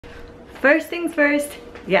First things first,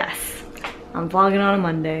 yes, I'm vlogging on a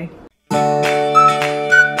Monday.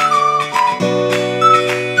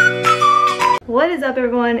 What is up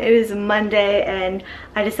everyone? It is Monday and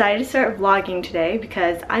I decided to start vlogging today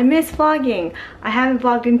because I miss vlogging. I haven't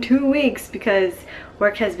vlogged in 2 weeks because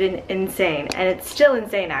work has been insane, and it's still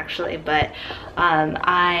insane actually, but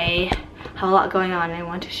I have a lot going on and I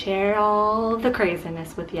want to share all the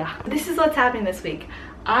craziness with you. This is what's happening this week.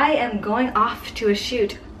 I am going off to a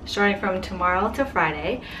shoot starting from tomorrow to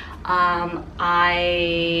Friday.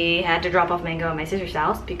 I had to drop off Mango at my sister's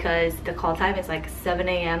house because the call time is like 7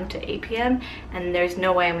 a.m. to 8 p.m. and there's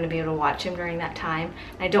no way I'm going to be able to watch him during that time.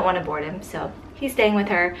 I don't want to board him, so he's staying with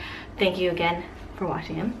her. Thank you again for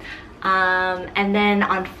watching him. And then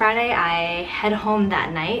on Friday I head home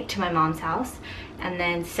that night to my mom's house, and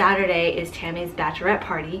then Saturday is Tammy's bachelorette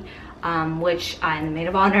party, which I'm the maid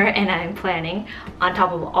of honor and I'm planning on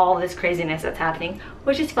top of all this craziness that's happening,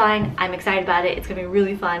 which is fine. I'm excited about it. It's gonna be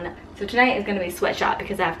really fun. So tonight is gonna be sweatshop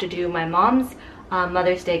because I have to do my mom's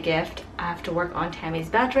Mother's Day gift. I have to work on Tammy's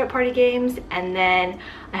bachelorette party games, and then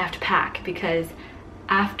I have to pack because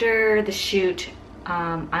after the shoot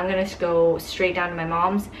I'm gonna go straight down to my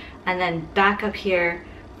mom's and then back up here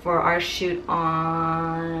for our shoot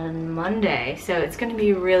on Monday. So it's gonna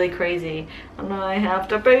be really crazy and I have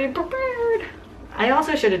to be prepared. I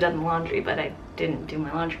also should have done the laundry, but I didn't do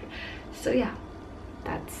my laundry. So yeah,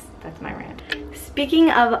 that's my rant.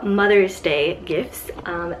 Speaking of Mother's Day gifts,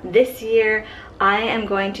 this year I am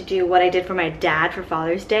going to do what I did for my dad for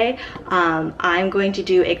Father's Day. I'm going to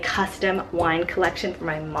do a custom wine collection for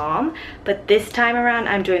my mom, but this time around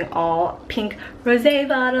I'm doing all pink rosé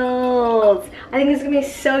bottles. I think this is gonna be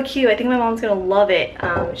so cute. I think my mom's gonna love it.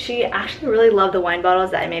 She actually really loved the wine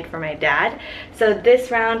bottles that I made for my dad, so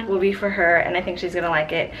this round will be for her and I think she's gonna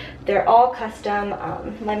like it. They're all custom.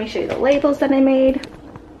 Let me show you the labels that I made.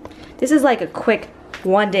 This is like a quick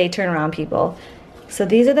one-day turnaround, people. So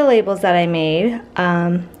these are the labels that I made.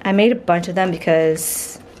 I made a bunch of them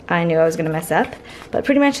because I knew I was gonna mess up, but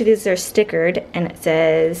pretty much these are stickered and it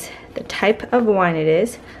says the type of wine it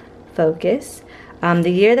is, focus, the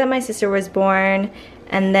year that my sister was born,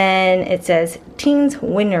 and then it says Teens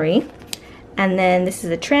Winery, and then this is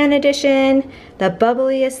the Tran edition, the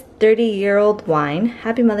bubbliest 30-year-old wine,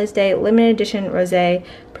 Happy Mother's Day, limited edition rosé,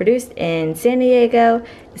 produced in San Diego.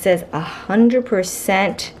 It says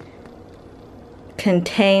 100%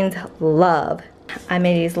 contains love. I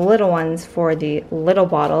made these little ones for the little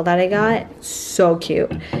bottle that I got. So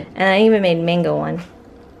cute. And I even made mango one.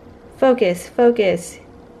 Focus, focus,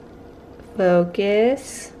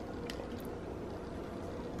 focus.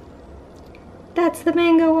 That's the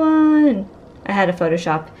mango one. I had to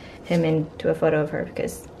Photoshop him into a photo of her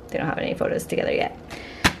because they don't have any photos together yet.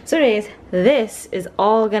 So anyways, this is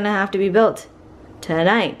all gonna have to be built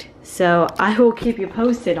tonight, so I will keep you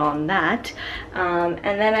posted on that. And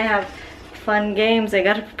then I have fun games I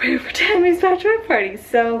gotta prepare for Tammy's bachelorette party,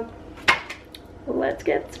 so let's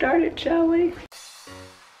get started, shall we?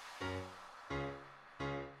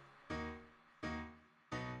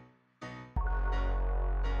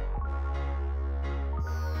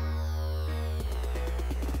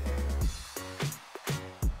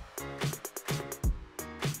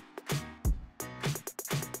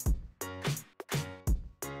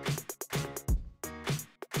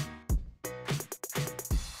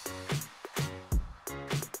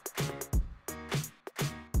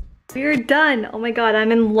 We're done. Oh my god,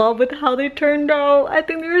 I'm in love with how they turned out. I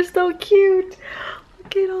think they were so cute.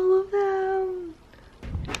 Look at all of them.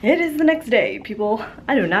 It is the next day, people.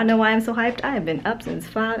 I do not know why I'm so hyped. I have been up since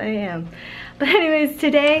 5 a.m. But anyways,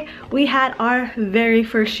 today we had our very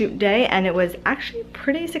first shoot day and it was actually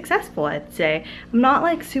pretty successful, I'd say. I'm not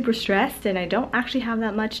like super stressed and I don't actually have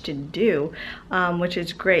that much to do, which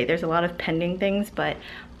is great. There's a lot of pending things, but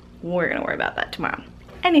we're gonna worry about that tomorrow.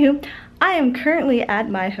 Anywho, I am currently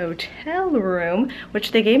at my hotel room,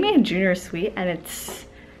 which they gave me a junior suite and it's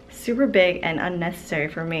super big and unnecessary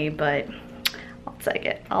for me, but I'll take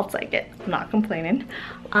it. I'll take it. I'm not complaining.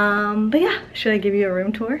 But yeah, should I give you a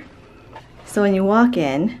room tour? So when you walk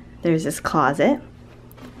in, there's this closet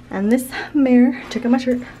and this mirror. Check out my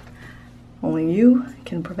shirt. Only you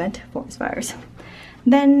can prevent forest fires.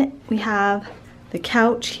 Then we have the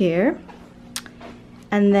couch here.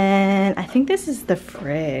 And then I think this is the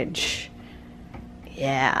fridge.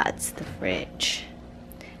 Yeah, it's the fridge.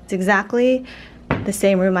 It's exactly the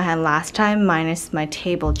same room I had last time, minus my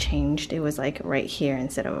table changed. It was like right here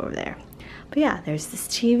instead of over there. But yeah, there's this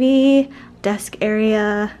TV, desk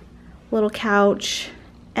area, little couch,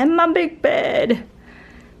 and my big bed.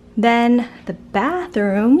 Then the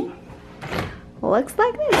bathroom looks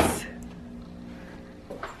like this.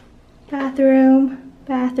 bathroom,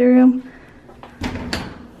 bathroom,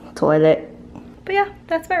 toilet. But yeah,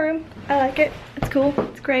 that's my room. I like it. It's cool.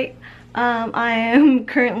 It's great. I am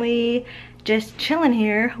currently just chilling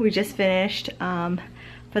here. We just finished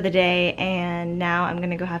for the day, and now I'm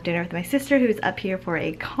gonna go have dinner with my sister who's up here for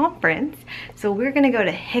a conference. So we're gonna go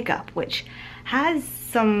to Hiccup, which has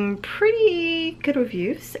some pretty good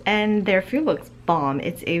reviews, and their food looks bomb.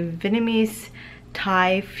 It's a Vietnamese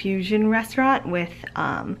Thai fusion restaurant with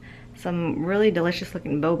some really delicious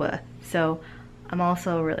looking boba. So I'm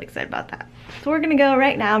also really excited about that. So we're gonna go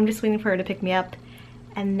right now. I'm just waiting for her to pick me up,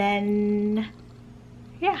 and then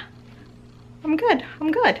yeah, I'm good.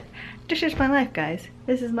 I'm good. This is my life, guys.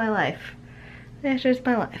 This is my life. This is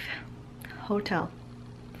my life. Hotel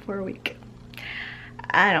for a week.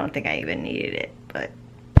 I don't think I even needed it, but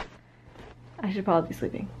I should probably be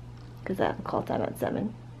sleeping because I have a call time at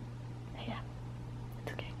 7. Yeah,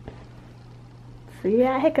 it's okay. See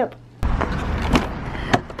ya at Hiccup.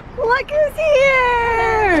 Look who's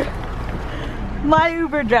here! My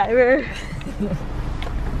Uber driver.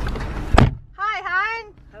 Hi,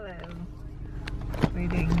 hon. Hello.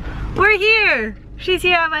 Waiting. We're here. She's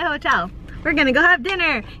here at my hotel. We're gonna go have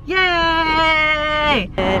dinner. Yay!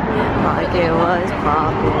 Like it was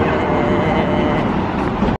poppin'.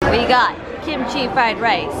 We got kimchi fried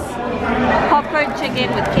rice, popcorn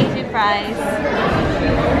chicken with Cajun fries,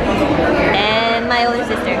 and my older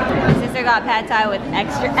sister. My sister got pad thai with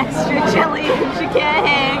extra chili. She can't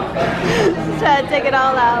hang. She's trying to take it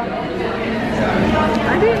all out.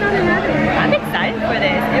 I didn't know they had it. I'm excited for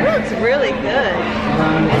this. It looks really good.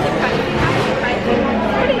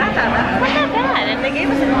 Not that bad, and they gave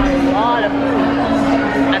us a lot of food.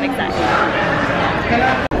 I'm excited.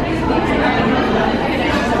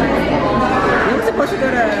 We were supposed to go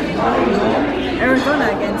to Arizona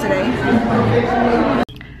again today.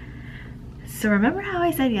 So remember how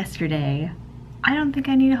I said yesterday, I don't think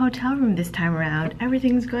I need a hotel room this time around.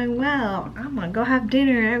 Everything's going well. I'm gonna go have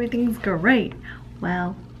dinner. Everything's great.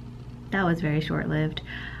 Well, that was very short-lived.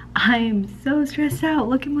 I am so stressed out.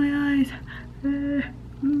 Look at my eyes.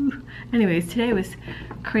 Anyways, today was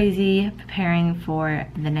crazy preparing for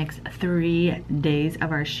the next 3 days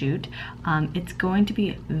of our shoot. It's going to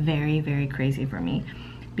be very, very crazy for me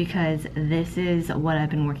because this is what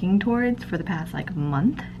I've been working towards for the past like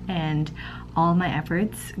month, and all my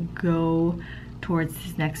efforts go towards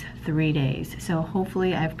these next 3 days. So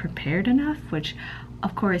hopefully I've prepared enough, which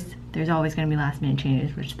of course there's always going to be last minute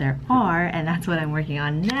changes, which there are, and that's what I'm working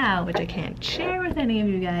on now, which I can't share with any of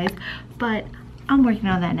you guys, but I'm working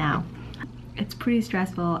on that now. It's pretty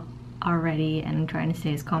stressful already, and I'm trying to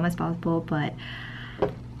stay as calm as possible, but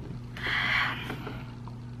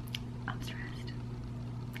I'm stressed.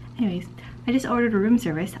 Anyways, I just ordered a room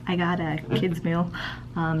service. I got a kid's meal,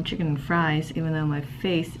 chicken and fries, even though my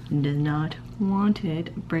face does not want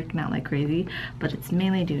it, breaking out like crazy, but it's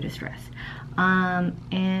mainly due to stress.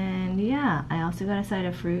 And yeah, I also got a side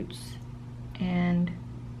of fruits, and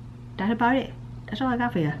that's about it. That's all I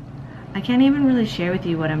got for you. I can't even really share with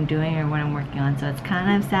you what I'm doing or what I'm working on, so it's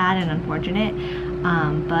kind of sad and unfortunate,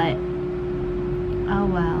 but oh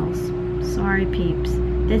well. Sorry peeps,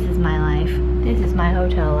 this is my life. This is my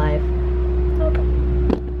hotel life. Okay.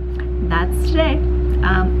 That's today.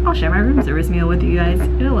 I'll share my room service meal with you guys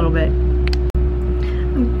in a little bit.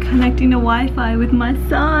 I'm connecting to Wi-Fi with my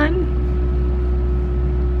son.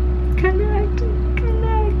 Connect.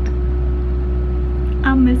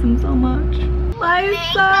 I miss him so much. My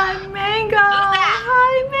son, Mango!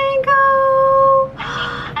 Hi, Mango!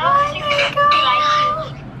 Hi, Mango!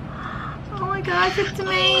 Oh my gosh, it's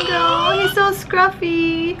Mango. He's so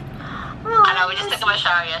scruffy. Oh, I know, we just took him a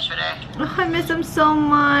shower yesterday. Oh, I miss him so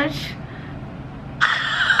much.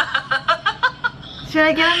 Should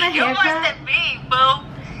I get him a haircut? You're worse than me, boo.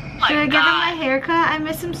 Should I get him a haircut? I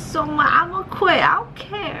miss him so much. I'm gonna quit. I don't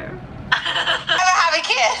care. Have a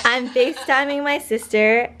kiss. I'm FaceTiming my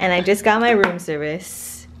sister, and I just got my room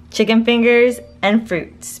service. Chicken fingers and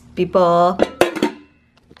fruits, people.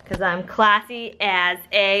 Because I'm classy as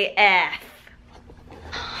AF.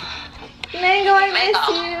 Mango, I miss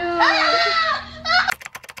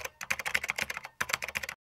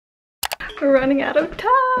you. We're running out of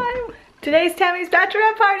time. Today's Tammy's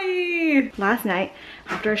bachelorette party. Last night,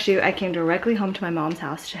 after our shoot, I came directly home to my mom's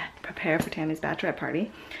house to prepare for Tammy's bachelorette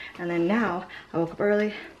party. And then now, I woke up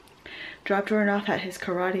early, dropped Jordan off at his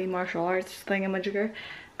karate martial arts thingamajigger,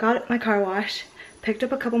 got my car washed, picked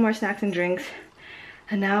up a couple more snacks and drinks,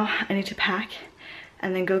 and now I need to pack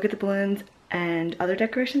and then go get the balloons and other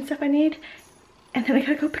decoration stuff I need, and then I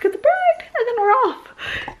gotta go pick up the bride, and then we're off.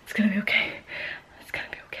 It's gonna be okay. It's gonna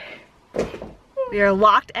be okay. We are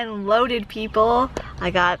locked and loaded, people.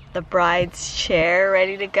 I got the bride's chair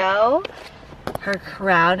ready to go. Her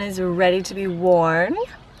crown is ready to be worn.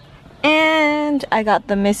 And I got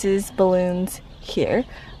the Mrs. balloons here.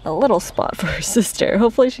 A little spot for her sister.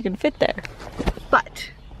 Hopefully she can fit there.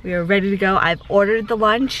 But we are ready to go. I've ordered the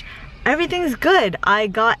lunch. Everything's good. I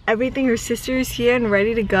got everything. Her sister's here and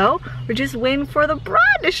ready to go. We're just waiting for the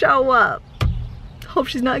bride to show up. Hope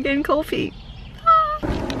she's not getting cold feet.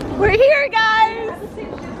 We're here, guys.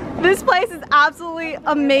 This place is absolutely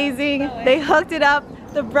amazing. They hooked it up.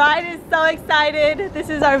 The bride is so excited. This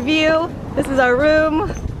is our view. This is our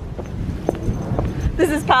room.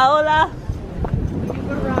 This is Paola.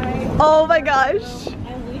 Oh my gosh.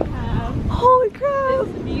 And we have Holy crap.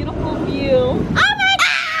 this beautiful view. Oh my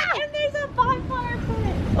god! And there's a bonfire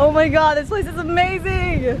pit. Oh my god, this place is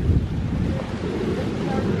amazing.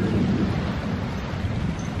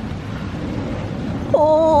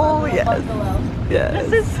 Oh yes. Yes.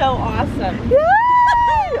 This is so awesome.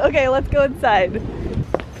 Yay! Okay, let's go inside.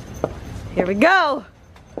 Here we go.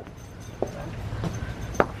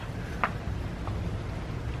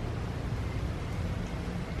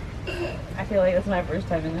 I feel like this is my first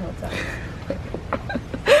time in the hotel.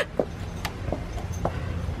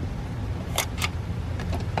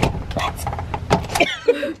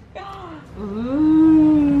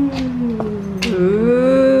 Ooh. Ooh.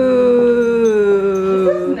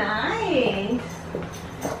 This is nice.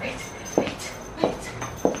 Wait.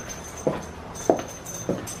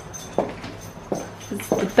 This is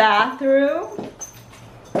the bathroom.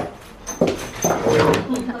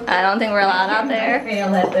 I don't think we're allowed out there.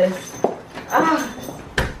 Fail at this. Ah.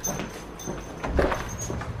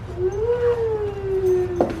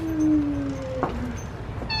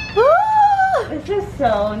 This is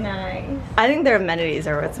so nice. I think their amenities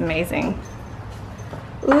are what's amazing.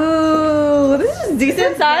 Ooh, this is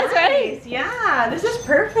decent size, right? Yeah, this is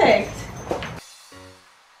perfect.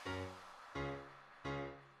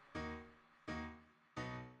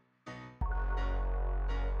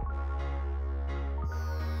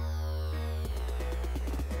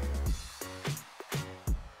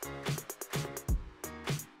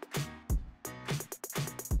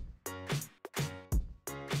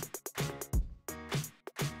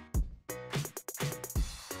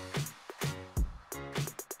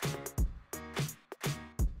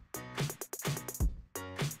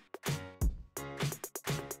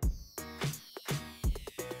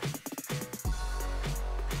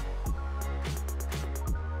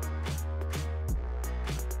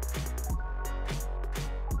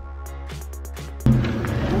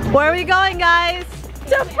 Where are we going, guys?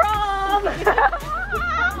 To prom!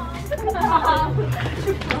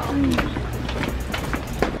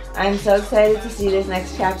 I'm so excited to see this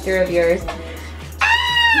next chapter of yours.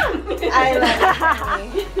 I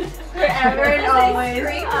love it. Forever and always.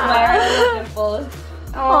 Smile dimples.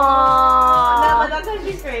 Aww. No, but that's how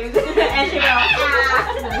she screams. And she goes,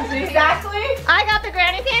 ah. Exactly. I got the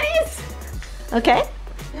granny panties. Okay.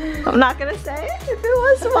 I'm not gonna say it if it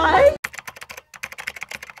was mine.